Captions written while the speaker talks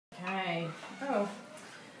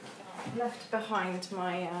left behind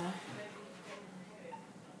my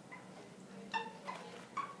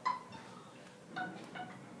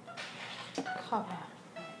cover.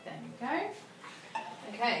 There we go.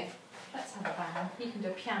 Okay, let's have a bow. You can do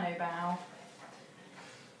a piano bow.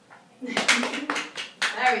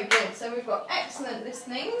 Very good. So we've got excellent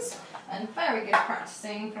listenings and very good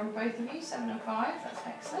practicing from both of you, 7 and 5. That's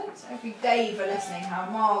excellent. Every day for listening.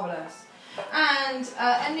 How marvellous. And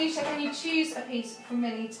Anousha, can you choose a piece for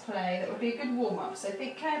Millie to play that would be a good warm-up? So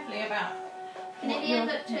think carefully about. Can it be a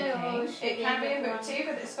book too? It can be a book too,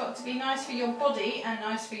 but it's got to be nice for your body and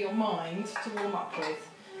nice for your mind to warm up with.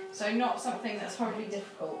 So not something that's horribly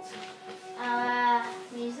difficult.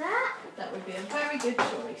 Use that? That would be a very good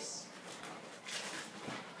choice.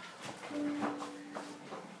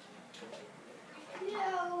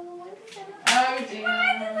 No. Oh dear.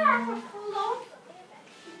 Why did that fall off?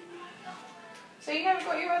 So you never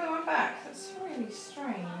got your other one back? That's really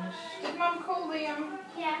strange. Did Mum call the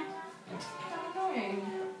Yeah. How annoying.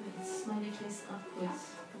 It's smiling face upwards.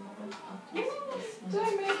 Upwards.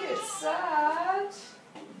 Don't make it sad.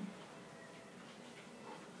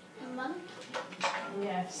 A monkey.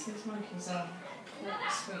 Yes, these monkeys are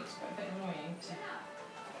quite sweet, but a bit annoying.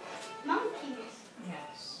 Monkeys?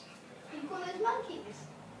 Yes. You call those monkeys?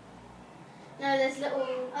 No, there's little.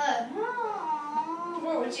 Oh.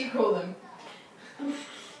 What would you call them?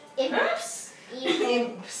 Imps. Evil.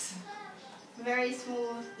 Imps. Very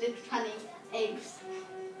small, little tiny apes.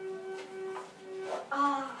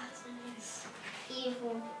 Ah, that's nice.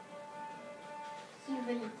 Evil.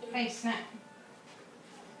 Evil. Hey, snap.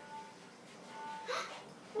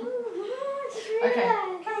 Ooh, Okay,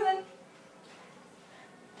 come on then.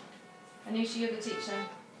 Anousha, you're the teacher.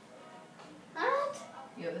 What?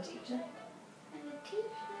 You're the teacher. I'm a teacher.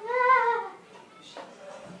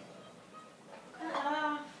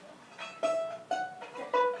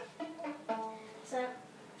 So,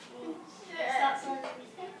 starts on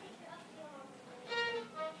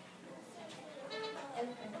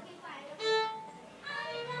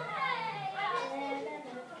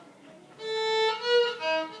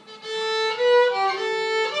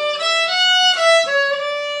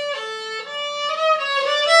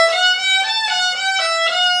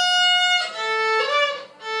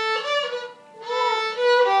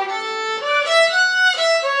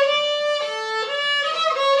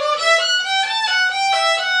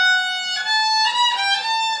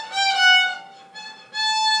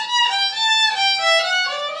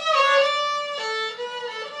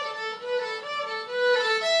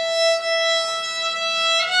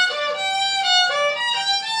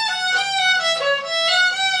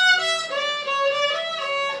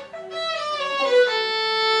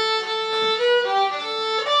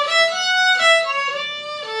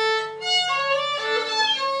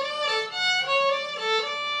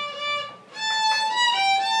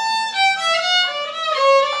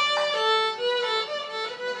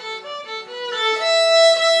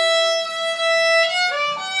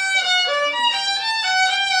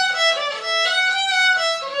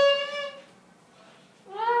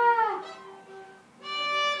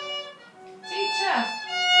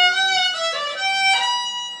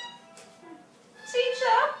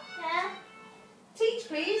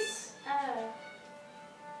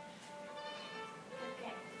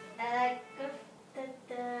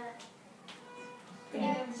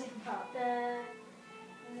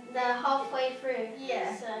the halfway through.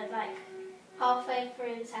 Yeah. So like halfway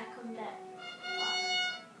through the second bit.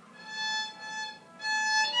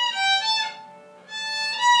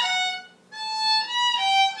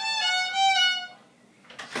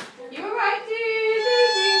 You were right.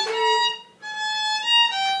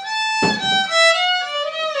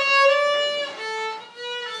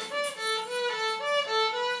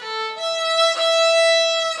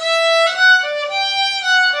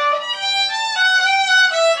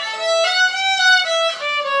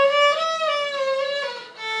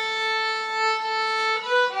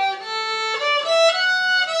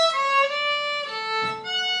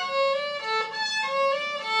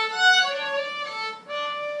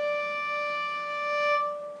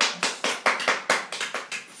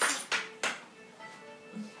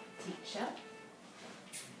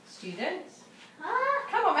 Students,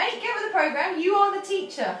 come on mate, get with the programme, you are the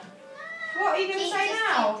teacher. What are you going to say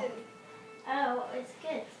now? Student. Oh, it's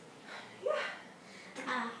good.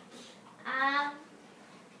 Yeah.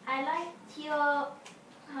 I liked your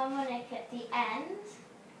harmonic at the end,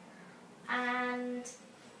 and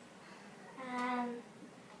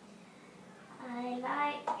I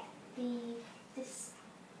like the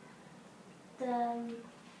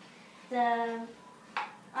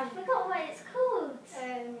I forgot what it's called.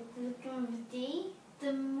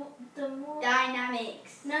 The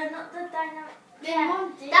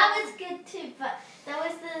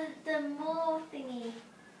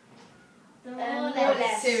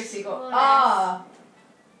got More or ah.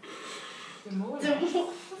 The more. The more.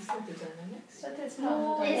 It's not the dynamics. But it's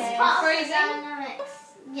More. part of It's the part of the phrasing. dynamics.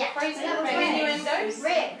 Yeah. Phrasing, Little maybe Rick. innuendos.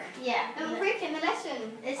 Rick. Yeah. Little Rick in the lesson.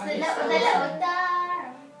 It's I the guess little, so. the little da.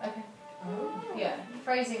 Okay. Oh. Yeah.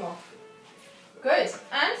 Phrasing off. Good.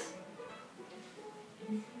 And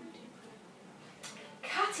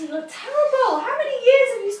Catty, you're terrible. How many years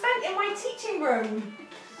have you spent in my teaching room?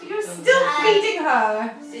 You're still feeding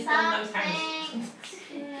her. Sit on those hands.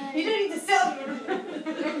 You don't need to sit on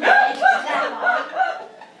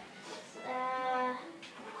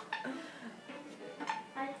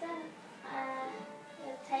I don't.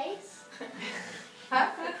 Taste. Huh?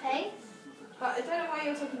 Taste. But I don't know why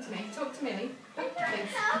you're talking to me. Talk to Millie. Please.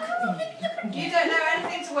 You don't know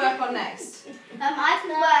anything to work on next. I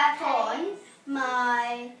can work on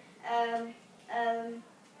my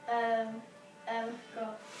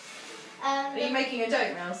God. Are you making a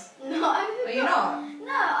joke, Mills? No, I'm Are you not?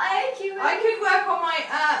 No, I actually. I could work on my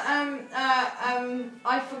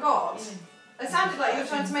I forgot. It sounded like you were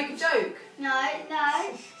trying to make a joke. No.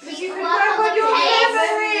 But you can could work on your taste.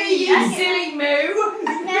 memory, you Okay. silly moo.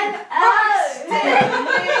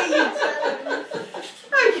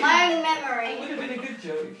 My own memory. Would have been a good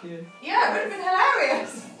joke, yeah. Yeah, it would have been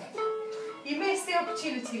hilarious. You missed the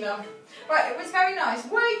opportunity, love. Right, it was very nice.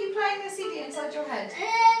 Were you playing the CD inside your head? No.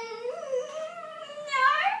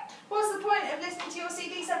 What's the point of listening to your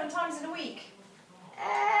CD 7 times in a week? To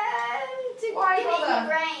Why get it in bother? your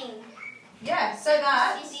brain. Yeah, so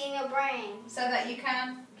that You see in your brain. so that you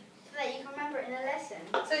can remember it in a lesson.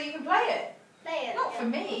 so that you can play it. Play it. Not for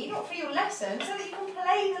me, not for your lesson, so that you can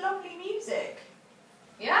play the lovely music.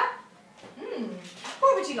 Yeah?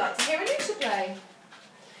 What would you like to hear Anousha play?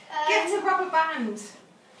 Get a rubber band.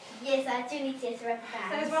 Yes, I do need to get a rubber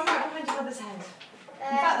band. There's one right behind your mother's head. In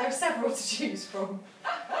fact, there are several to choose from.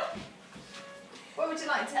 What would you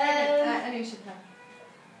like to hear Anousha play?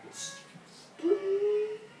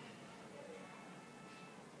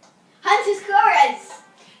 Hunter's Chorus!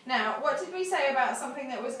 Now, what did we say about something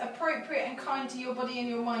that was appropriate and kind to your body and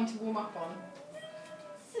your mind to warm up on?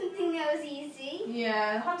 Something that was easy.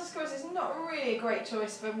 Yeah, Hunter's Chorus is not really a great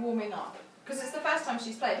choice for warming up. Because it's the first time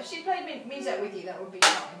she's played. If she played music with you, that would be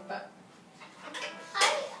fine, but...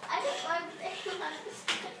 I don't like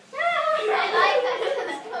I like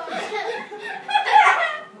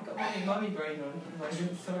I've got my mummy brain on at the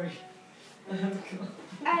moment, sorry.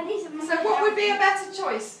 So what would be a better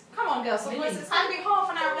choice? Come on, girls, otherwise it's going to be half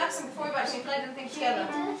an hour lesson before we've actually played anything together.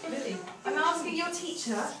 Millie. I'm asking your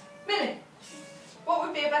teacher, Millie, what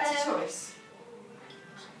would be a better choice?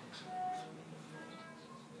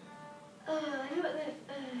 I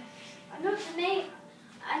know the name.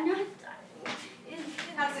 I know.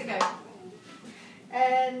 How does it go?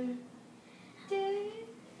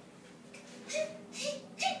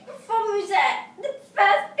 From Rosette, the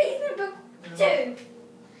first piece of book 2.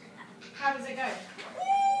 How does it go?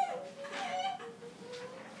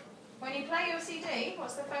 When you play your CD,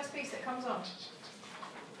 what's the first piece that comes on?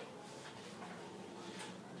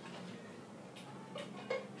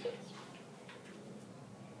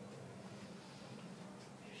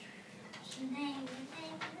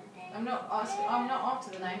 I'm not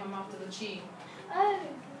after the name, I'm after the tune. Oh.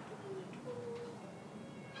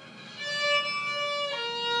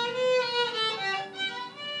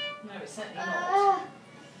 No, it's certainly not.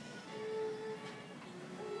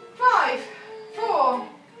 5, 4,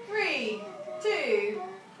 3, 2,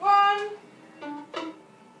 1.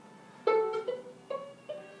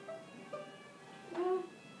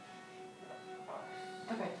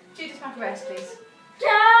 Okay, Judith Macabeus, please.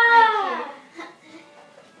 Ah!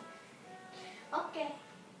 Okay.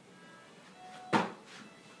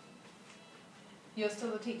 You're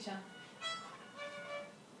still the teacher.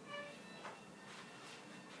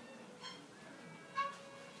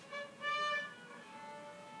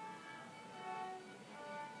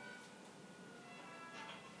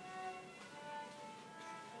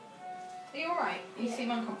 Are you alright? You Yeah.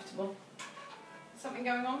 seem uncomfortable. Something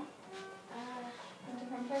going on? A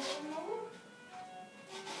different place from normal?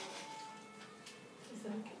 Is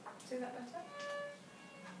that okay? See that better?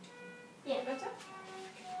 Yeah. Better?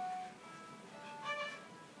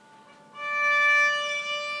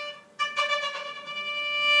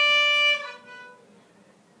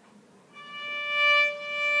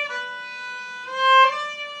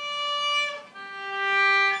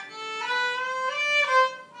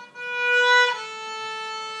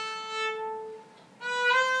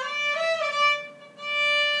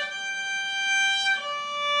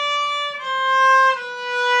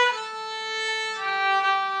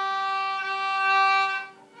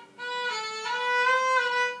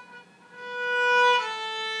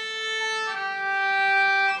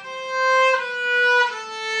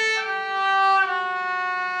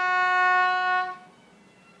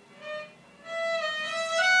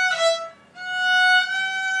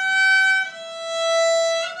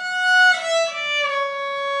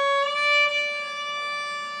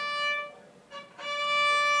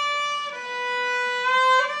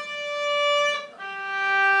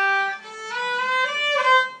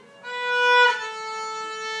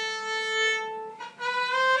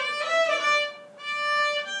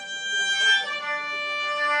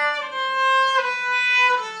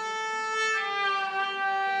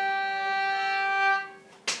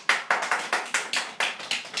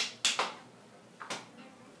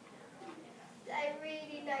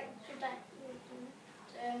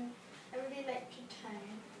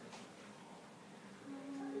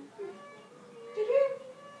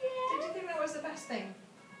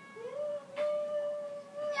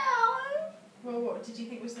 what did you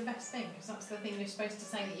think was the best thing? Because that's the thing you're supposed to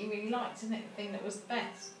say that you really liked, isn't it? The thing that was the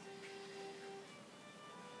best.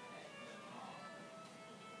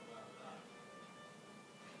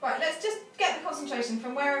 Right, let's just get the concentration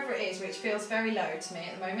from wherever it is, which feels very low to me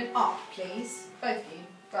at the moment, up, please. Both of you.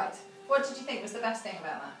 Right. What did you think was the best thing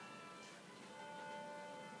about that?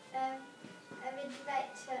 I would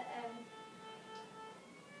like to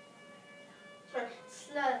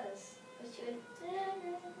slurs, which would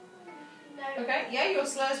no. Okay, yeah, your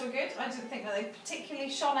slurs were good. I didn't think that they particularly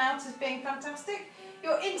shone out as being fantastic.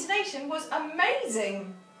 Your intonation was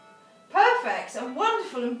amazing. Perfect and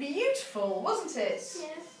wonderful and beautiful, wasn't it? Yes.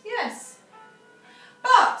 Yes.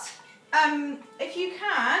 But, if you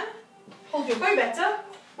can, hold your bow better,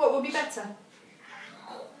 what would be better?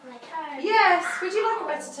 My tone. Yes, would you like a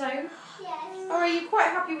better tone? Yes. Or are you quite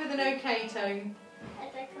happy with an okay tone?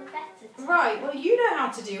 I'd like a better tone. Right, well you know how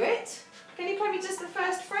to do it. Can you play me just the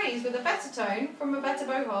first phrase with a better tone from a better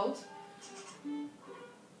bow hold?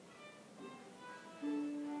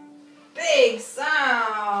 Big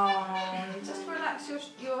sound. Just relax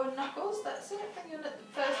your knuckles, that's it. Bring your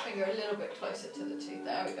first finger a little bit closer to the tooth.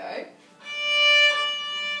 There we go.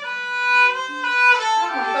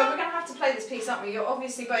 Oh, but we're going to have to play this piece, aren't we? You're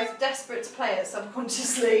obviously both desperate to play it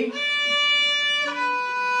subconsciously.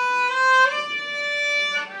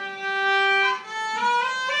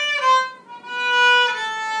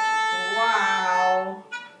 Wow.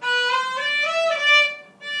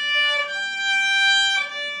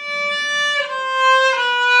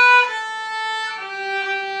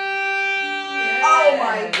 Oh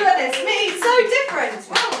my goodness me, so different.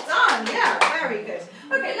 Well done, yeah, very good.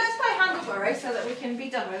 Okay, let's play Handleberry so that we can be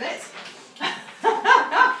done with it.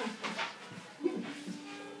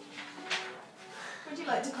 Would you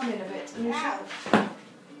like to come in a bit, Anousha?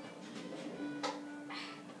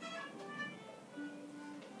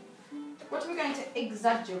 What are we going to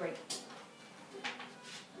exaggerate?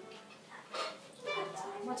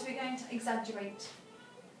 What are we going to exaggerate?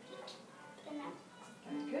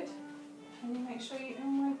 Very good. Can you make sure you... Oh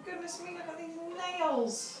my goodness me, look at these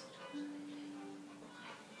nails.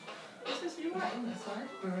 It's supposed to be right on this side.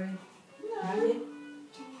 No.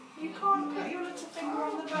 You can't put your little finger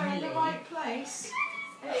on the bow in the right place.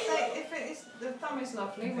 If it is, the thumb is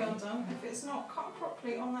lovely, well done. If it's not cut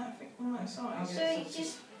properly on that side. So it's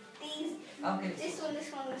just these. I'll give it This one,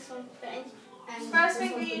 this one, this one. First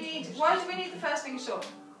finger you need. Why do we need the first finger short?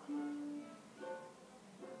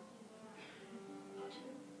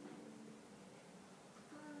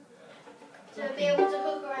 To be able to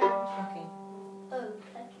hook around. Okay. Oh,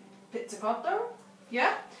 okay. Pizzicato.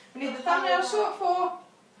 Yeah. We need the thumbnail short for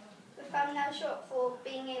The thumbnail short for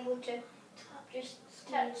being able to just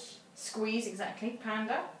touch. squeeze, exactly.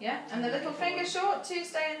 Panda. Yeah. And the little finger short to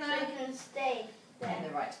stay in So the you can stay there. in the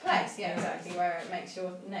right place. Yeah, exactly. Where it makes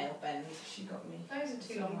your nail bend. She got me. Those are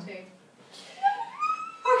too long Someone. too.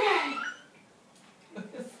 Okay.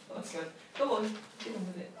 That's good. Go on. Get on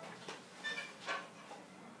with it.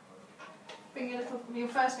 Bring your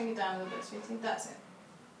first finger down a little bit, sweetie. That's it.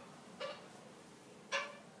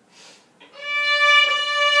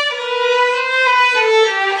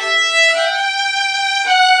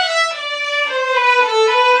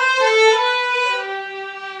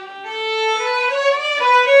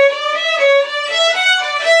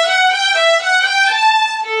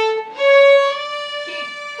 Keep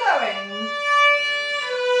going.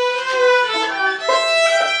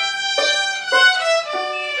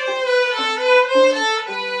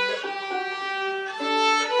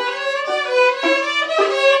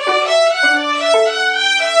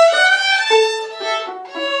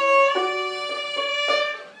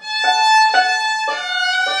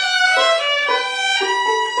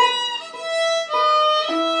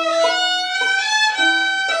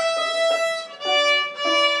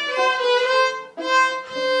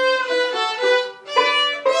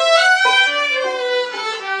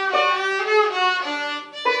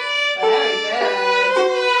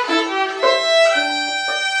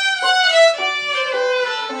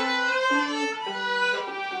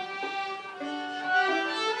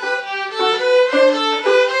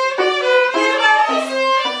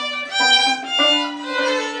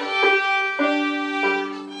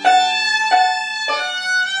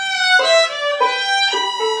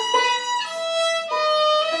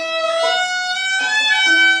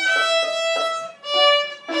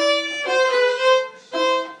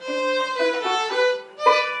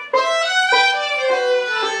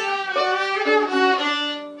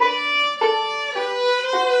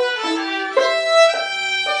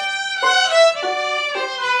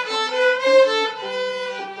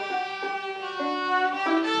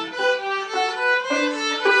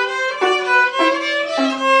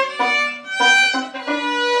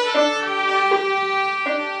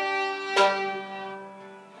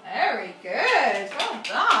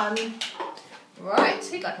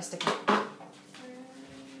 you'd like a sticker. Okay,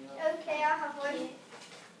 I'll have one. I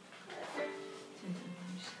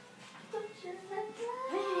have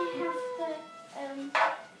the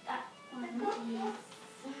that one.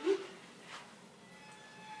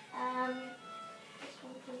 This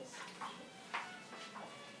one, please.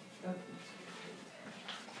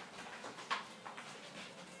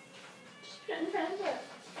 Just put it in the front of it.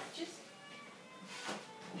 Just.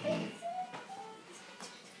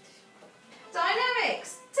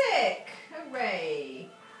 Dynamics, tick, hooray.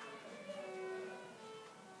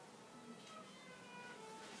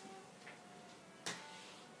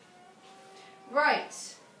 Right.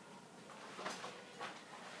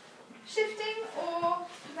 Shifting or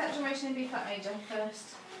perpetual motion in B flat major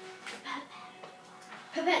first?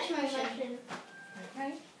 Perpetual motion.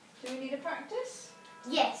 Okay. Do we need a practice?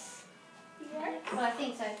 Yes. Well, I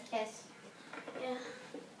think so. Yes. Yeah.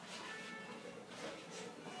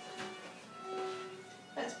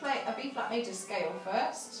 Let's play a B flat major scale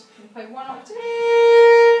first. We'll play one octave.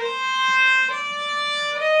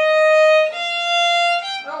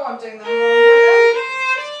 Oh, I'm doing that wrong.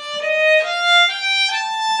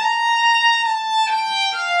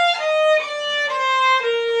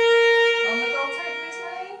 On the gold tape, please,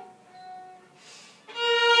 Millie.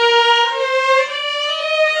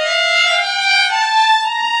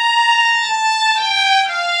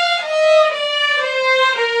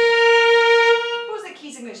 What was the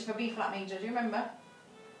key signature for B flat major? Do you remember?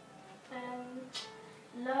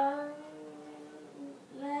 Low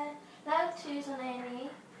twos on A&E,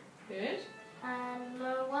 Good. and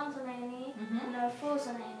low ones on A&E, and low fours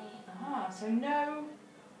on A&E. Ah, so no.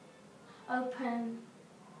 Open.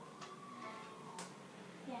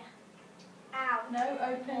 Yeah. Ow. No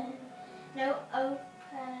open. No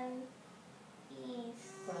open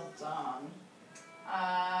E's. Well done.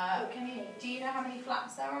 Do you know how many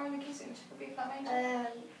flats there are in the key signature for B flat major?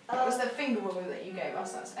 That was the finger rule that you gave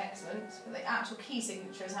us, that's excellent. But the actual key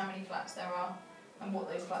signature is how many flats there are and what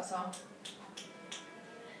those flats are.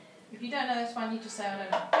 If you don't know, that's fine, you just say I don't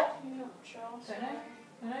know. I'm not sure. Don't know?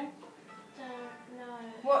 Don't know? Don't know.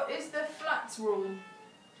 What is the flats rule?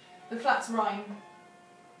 The flats rhyme.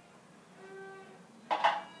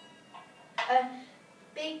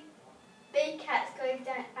 Big cats going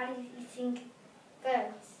down and eating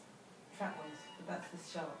birds. Fat ones, but that's the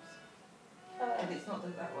sharps. Oh. But it's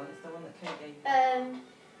not that one, it's the one that Kate gave you.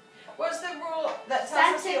 What's the rule that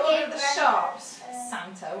tells us the order of the sharps?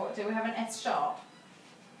 Santa. What, do we have an S sharp?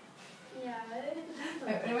 No.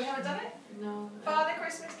 No, we haven't done it? No. Father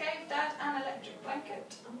Christmas gave Dad an electric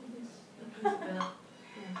blanket.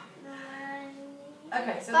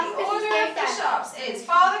 Okay, so Father the Christmas order gave of the Dad. sharps is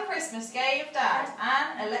Father Christmas gave Dad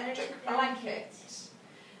an electric blanket.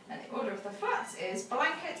 And the order of the flats is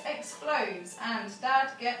blanket explodes and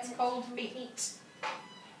Dad gets cold feet.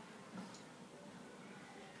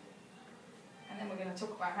 And then we're going to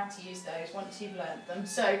talk about how to use those once you've learned them.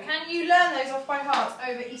 So, can you learn those off by heart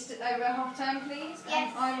over half term, please?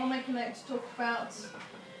 Yes. And I will make a note to talk about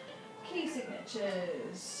key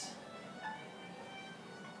signatures.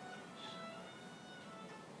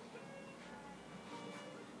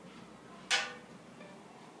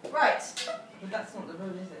 Right. But that's not the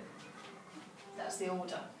rule, is it? That's the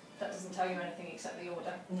order. That doesn't tell you anything except the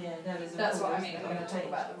order. Yeah, no, there's a That's rule, what I isn't mean. it, We're on going to the talk page?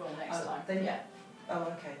 about the rule next time. Then, Yeah. Oh,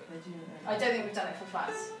 okay. They do. I don't think we've done it for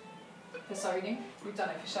flats, for sight reading. We've done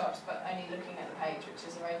it for sharps, but only looking at the page, which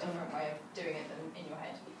is a very different way of doing it than in your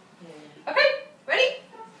head. Yeah. Okay, ready?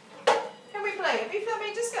 Can we play a B flat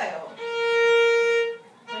major scale?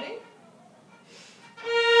 Ready?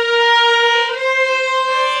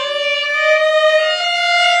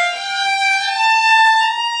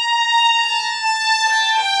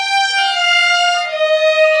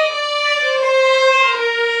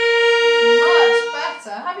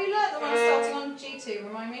 Have you learnt the one starting on G2,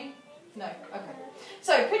 remind me? No, okay.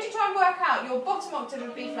 So, could you try and work out your bottom octave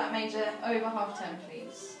of B flat major over half term,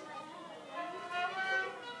 please?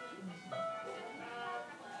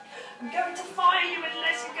 I'm going to fire you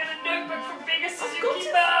unless you get a notebook from bigger Suzuki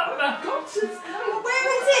Hub. Where Where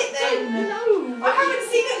is it then? No. I haven't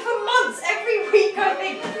seen it for months, every week I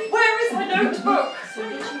think, where is my notebook? So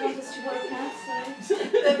did you want us to work out? So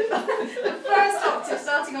The first octave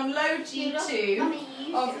starting on low G2 Mummy,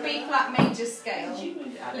 you of B flat major scale, Did you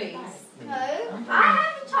move it out the please. back? No, I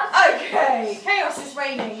haven't touched Okay, chaos is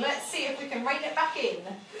reigning. Let's see if we can rein it back in.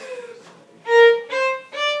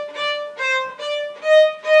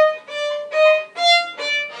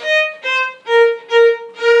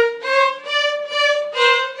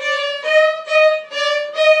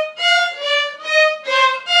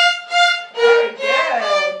 Very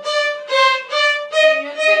good. Tune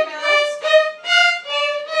your 2 mils.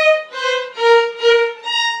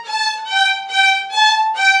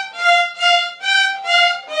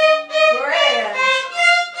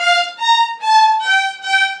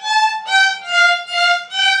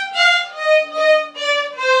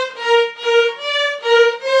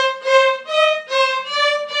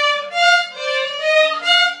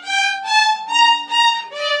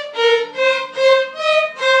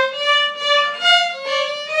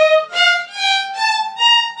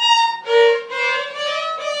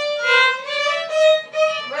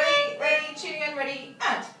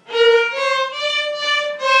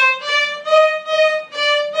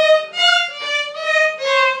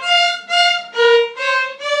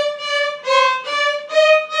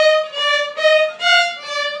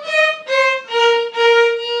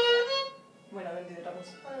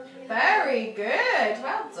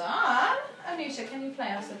 Anousha, can you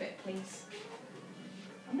play us a bit, please?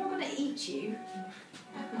 I'm not going to eat you.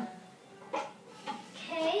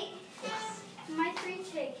 Kate, my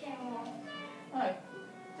 3-tick came off. Oh,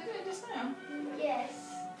 did it just now? Yes.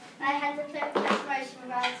 I had to play with motion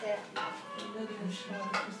without it.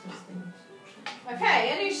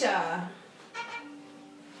 Okay, Anousha.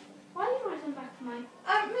 Why are you writing back to mine?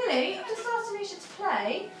 Millie, I've just asked Anousha to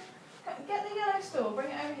play. Get the yellow stool, bring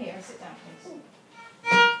it over here and sit down, please. Ooh.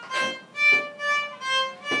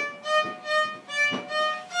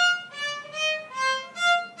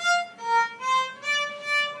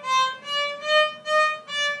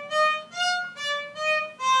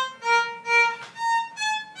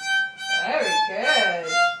 Very good.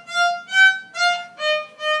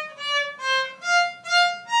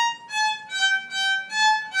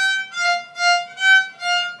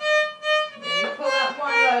 Really pull that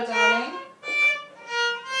one low, darling.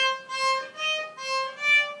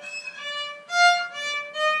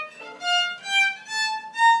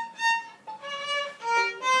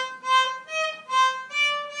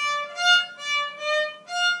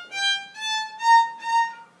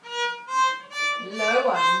 Low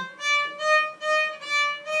one.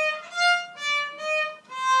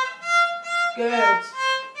 Good.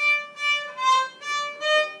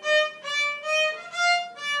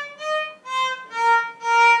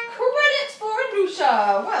 Credits for Anousha.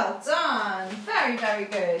 Well done. Very, very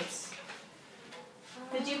good.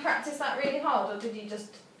 Did you practice that really hard, or did you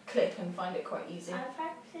just click and find it quite easy? I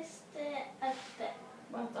practiced it a bit.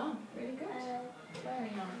 Well done. Really good. Very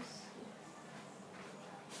nice.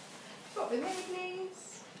 Swap with me,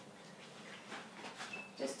 please.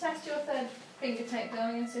 Just test your third finger tape,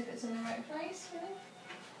 darling, and see if it's in the right place. Really.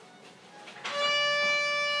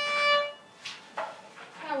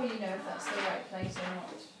 How will you know if that's the right place or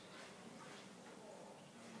not?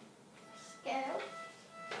 Scale.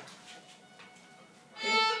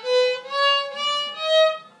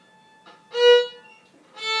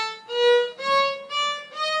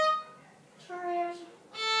 Tries.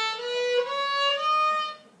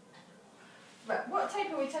 Right, what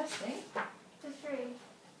tape are we testing? The 3.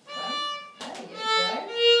 Right, there you go.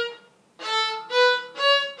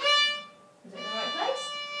 Is it in the right place?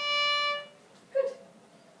 Good.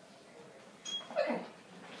 Okay.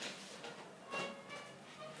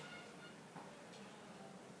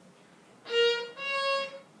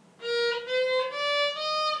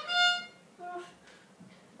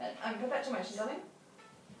 Go back to motion, darling.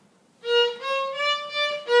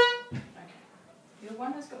 Okay. Your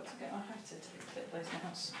one has got to go. I have to clip those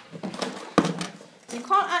nails. You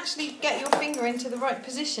can't actually get your finger into the right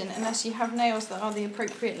position unless you have nails that are the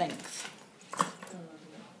appropriate length. That's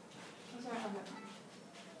all right, I'll go.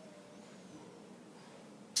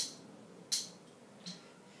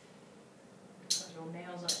 Because your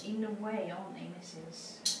nails are in the way, aren't they,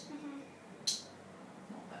 Mrs.?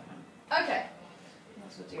 Not that one. Okay.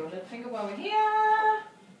 Let's do your little finger while we're here.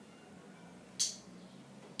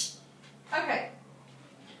 Okay.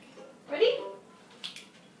 Ready?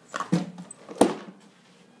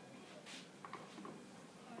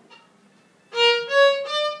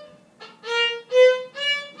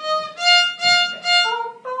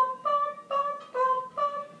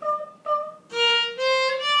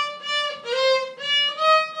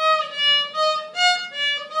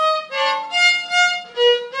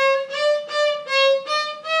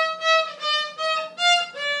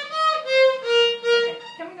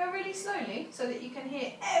 So that you can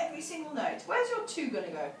hear every single note. Where's your 2 going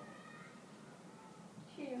to go?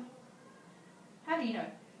 Here. How do you know?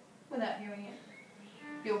 Without hearing it.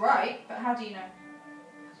 You're right, but how do you know?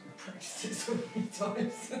 Practiced it so many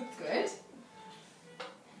times. Good.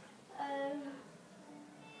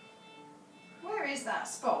 Where is that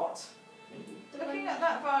spot? Looking at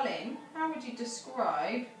that violin, how would you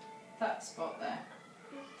describe that spot there?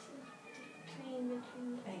 Between.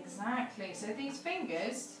 Exactly. So these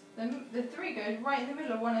fingers, the 3 goes right in the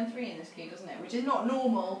middle of 1 and 3 in this key, doesn't it? Which is not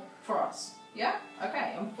normal for us. Yeah?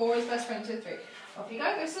 Okay, and 4 is best friend to 3. Off you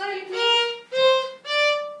go. Go slowly, please.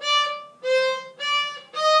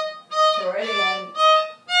 Brilliant.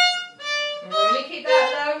 Really keep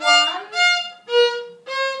that low one.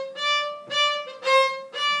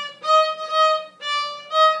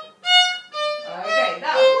 Okay,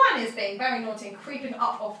 that one is being very naughty and creeping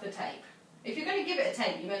up off the tape. If you're going to give it a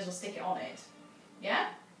tape, you may as well stick it on it. Yeah?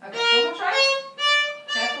 Okay, one more try.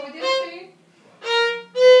 Careful with your 2.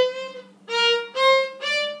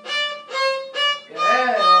 Good.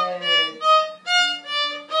 Good.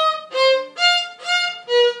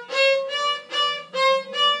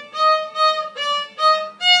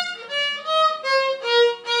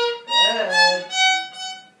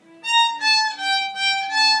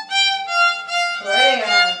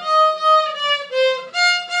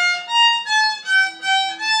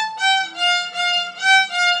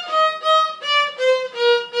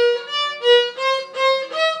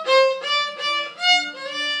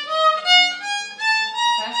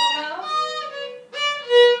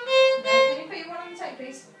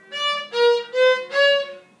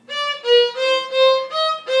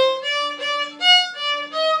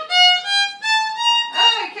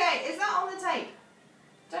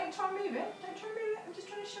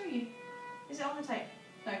 the tape?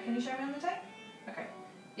 No, can you show me on the tape? Okay.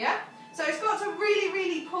 Yeah? So it's got to really,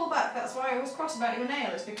 really pull back. That's why I was cross about your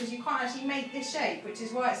nail. It's because you can't actually make this shape, which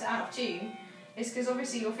is why it's out of tune. It's because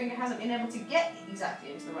obviously your finger hasn't been able to get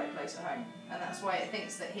exactly into the right place at home. And that's why it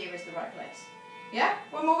thinks that here is the right place. Yeah?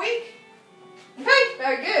 One more week? Okay,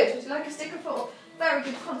 very good. Would you like a sticker for very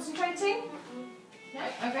good concentrating? No?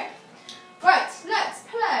 Okay. Right, let's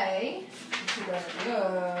play. Let's see where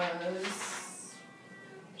it goes.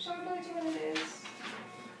 Shall we go to when it is?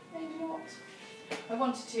 Maybe not. I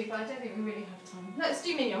wanted to, but I don't think we really have time. Let's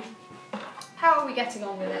do Mignon. How are we getting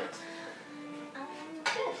on with it?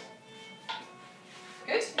 Good.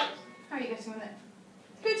 Good? How are you getting with it?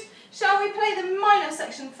 Good. Shall we play the minor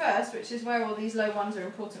section first, which is where all these low ones are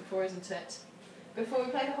important for, isn't it? Before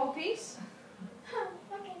we play the whole piece?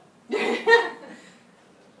 Okay.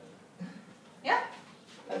 Yeah?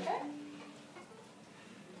 Okay.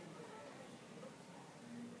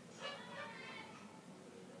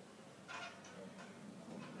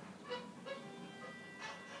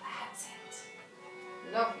 That's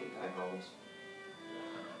it. Lovely Gavotte.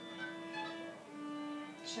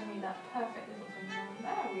 Show me that perfect little thing.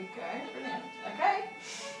 There we go. Brilliant. Okay.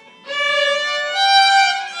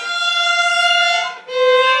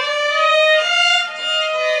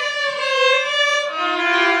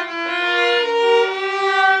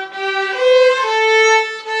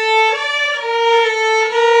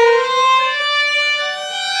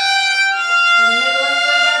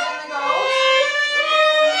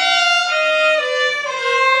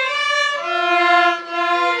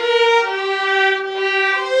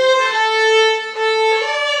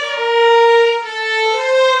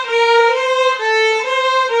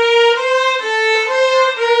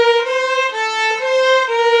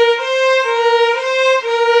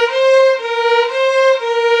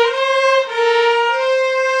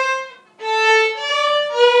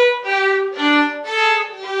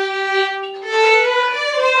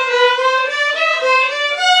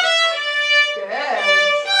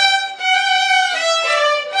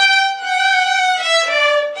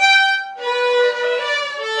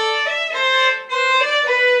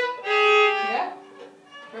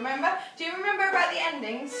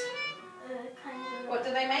 What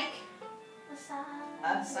do they make?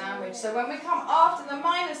 A sandwich. So when we come after the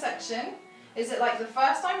minor section, is it like the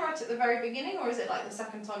first time right at the very beginning, or is it like the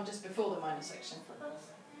second time just before the minor section?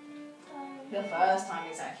 The first time,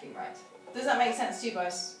 exactly right. Does that make sense to you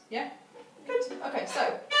guys? Yeah? Good. Okay,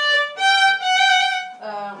 so what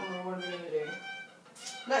are we going to do?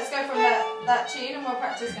 Let's go from that tune and we'll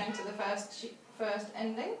practice going to the first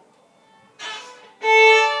ending.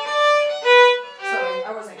 Sorry,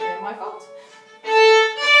 I wasn't clear. My fault.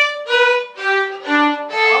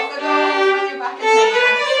 Off the goal when you're back in the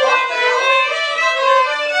off the goal.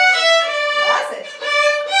 That's it.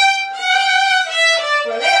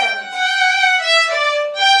 Brilliant.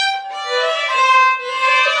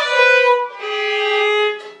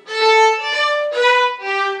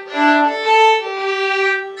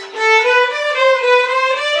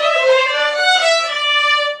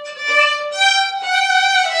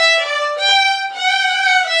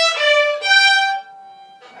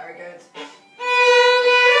 Very good.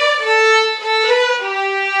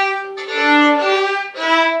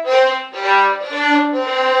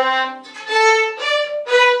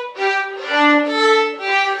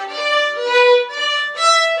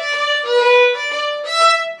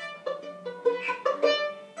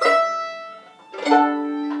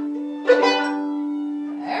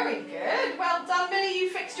 Very good. Well done, Millie. You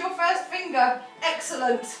fixed your first finger.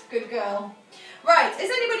 Excellent. Good girl. Right. Is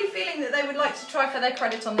anybody feeling that they would like to try for their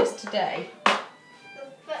credit on this today?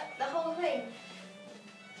 The whole thing.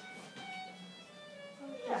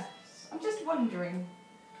 Yes. I'm just wondering.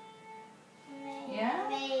 Yeah?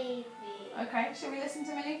 Maybe. Okay. Shall we listen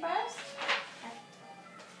to Millie first?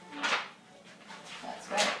 That's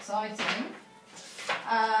very exciting.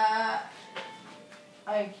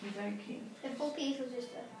 Okie dokie. The full piece was just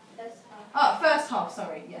a first half. Oh, first half,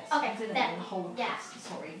 sorry, yes. Okay, I didn't then, do the whole yeah. piece,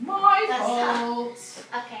 sorry. My First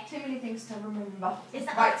fault. Okay. Too many things to remember. Is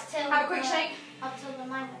that right, up till have a quick shake. Up till the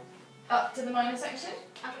minor. Up to the minor section.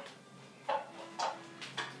 Okay.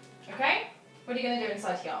 Okay? What are you going to do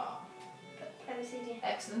inside here? Let me see.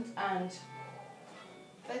 Excellent, and...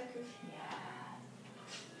 Focus. Yeah.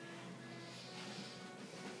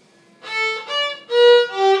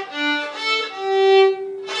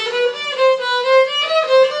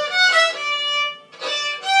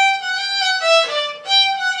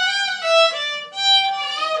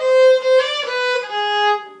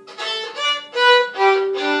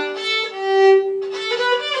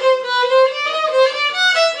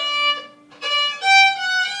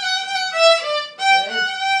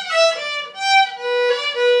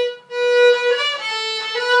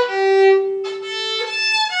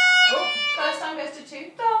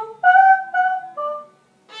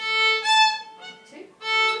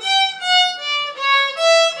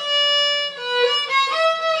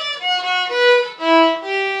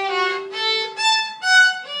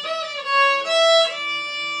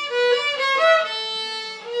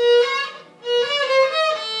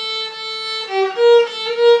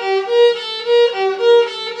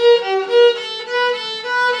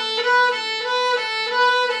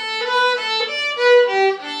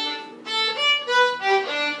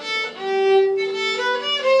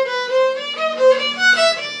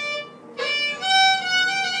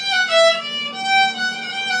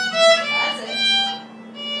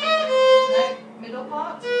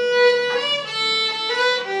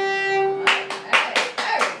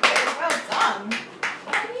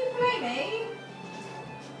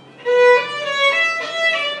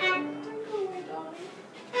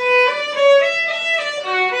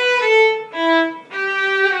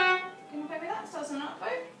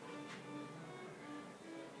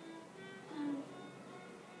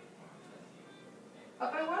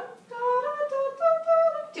 Oboe 1.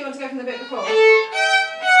 Do you want to go from the bit before?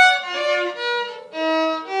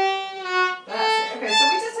 That's it. Okay, so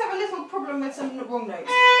we just have a little problem with some wrong notes.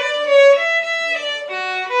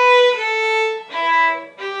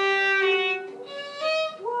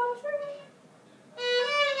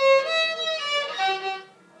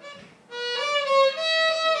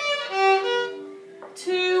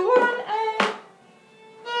 2, 1, A.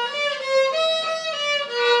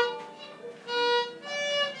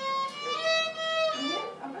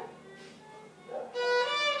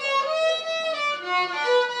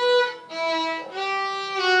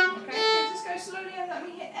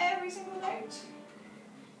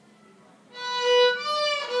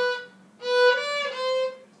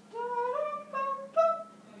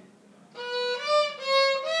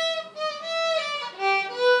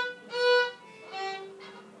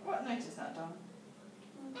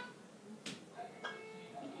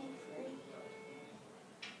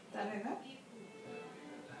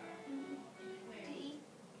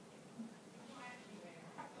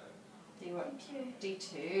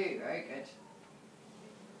 D2, very good.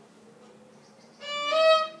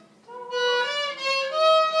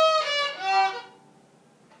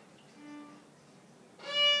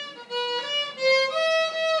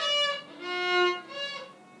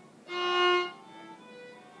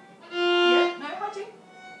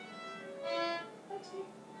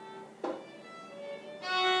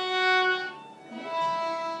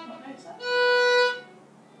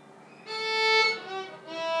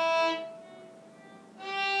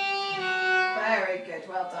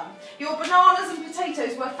 Well done. Your bananas and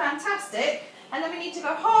potatoes were fantastic. And then we need to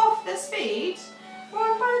go half the speed.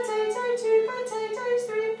 1 potato, 2 potatoes,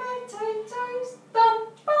 3 potatoes. Bum,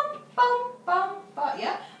 bum, bum, bum, bum.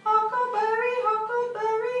 Yeah. Huckleberry,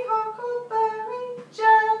 huckleberry, huckleberry.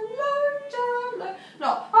 Jello, jello. No,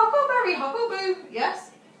 huckleberry, huckleboo.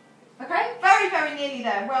 Yes. Okay. Very, very nearly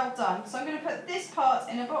there. Well done. So I'm going to put this part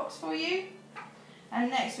in a box for you. And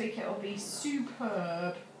next week it will be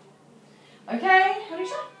superb. Okay,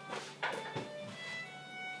 Anousha?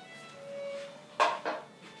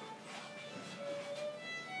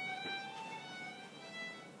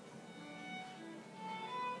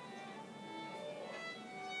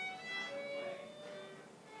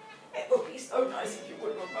 It would be so nice if you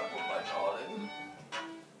would remember my darling.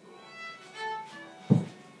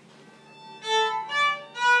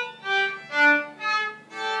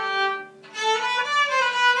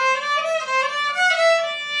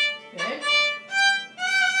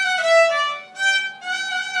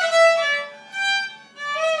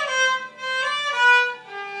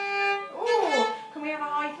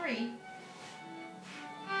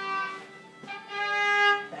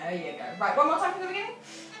 There you go. Right, one more time from the beginning.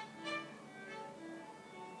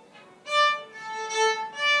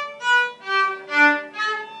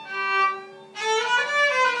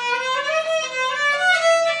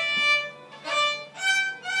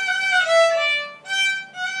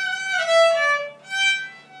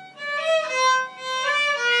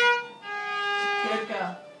 Good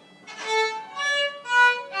girl.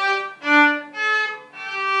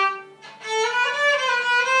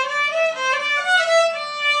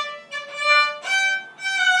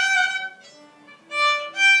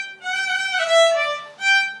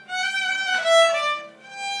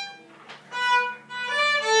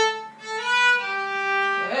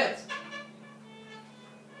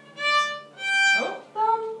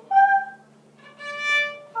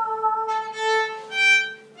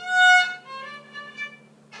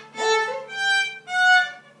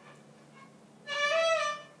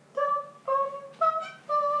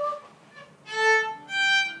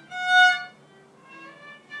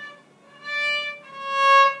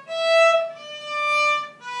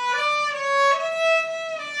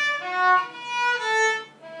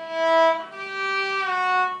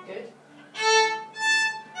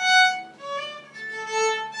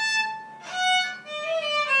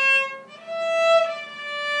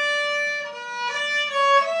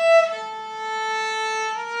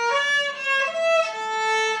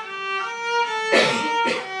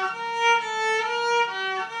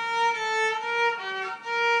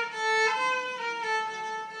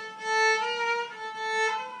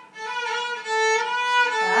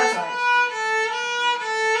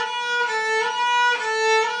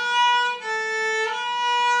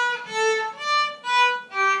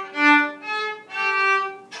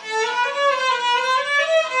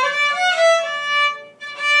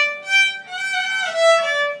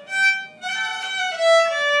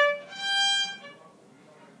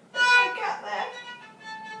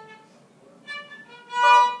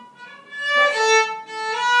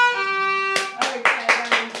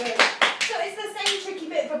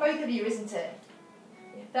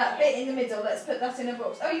 That bit in the middle, let's put that in a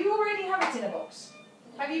box. Oh, you already have it in a box.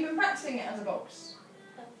 Have you been practicing it as a box?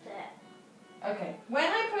 Up there. Okay. When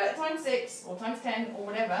I put times 6 or times 10 or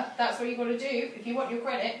whatever, that's what you've got to do if you want your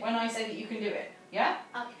credit when I say that you can do it. Yeah?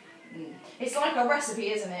 Okay. It's like a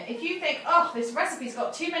recipe, isn't it? If you think, oh, this recipe's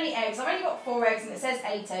got too many eggs, I've only got 4 eggs and it says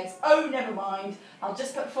 8 eggs. Oh, never mind. I'll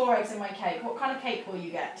just put 4 eggs in my cake. What kind of cake will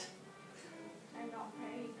you get? Not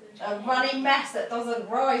very good. A runny mess that doesn't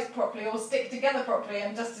rise properly or stick together properly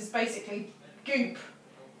and just is basically goop.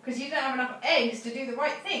 Because you don't have enough eggs to do the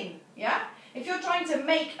right thing, yeah? If you're trying to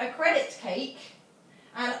make a credit cake,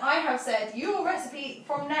 and I have said, your recipe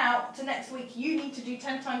from now to next week, you need to do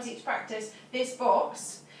 10 times each practice this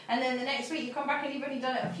box, and then the next week you come back and you've only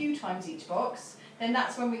done it a few times each box, then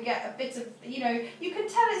that's when we get a bit of, you know, you can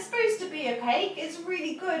tell it's supposed to be a cake, it's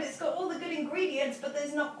really good, it's got all the good ingredients, but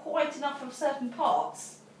there's not quite enough of certain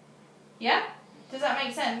parts. Yeah? Does that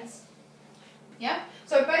make sense? Yeah?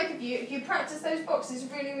 So both of you, if you practice those boxes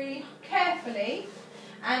really, really carefully,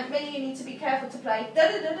 and Millie, you need to be careful to play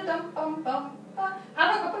da-da-da-da-dum-bum-bum,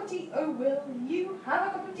 have a cup of tea, oh will you have a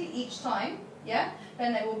cup of tea each time, yeah?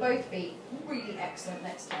 Then they will both be really excellent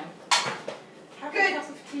next time. Have a cup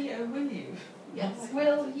of tea, oh will you? Yes.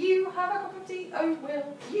 Will you have a cup of tea, oh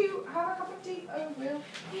will you have a cup of tea, oh will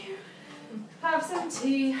you have some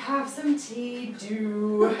tea,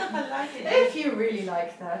 do. I like it. If you really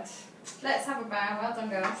like that. Let's have a bow. Well done,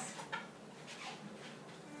 girls.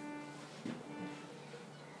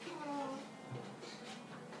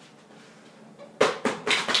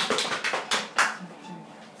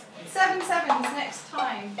 Seven sevens next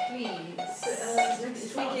time, please. Next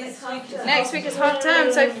week is half term. Next week is half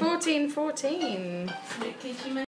term, so 14-14.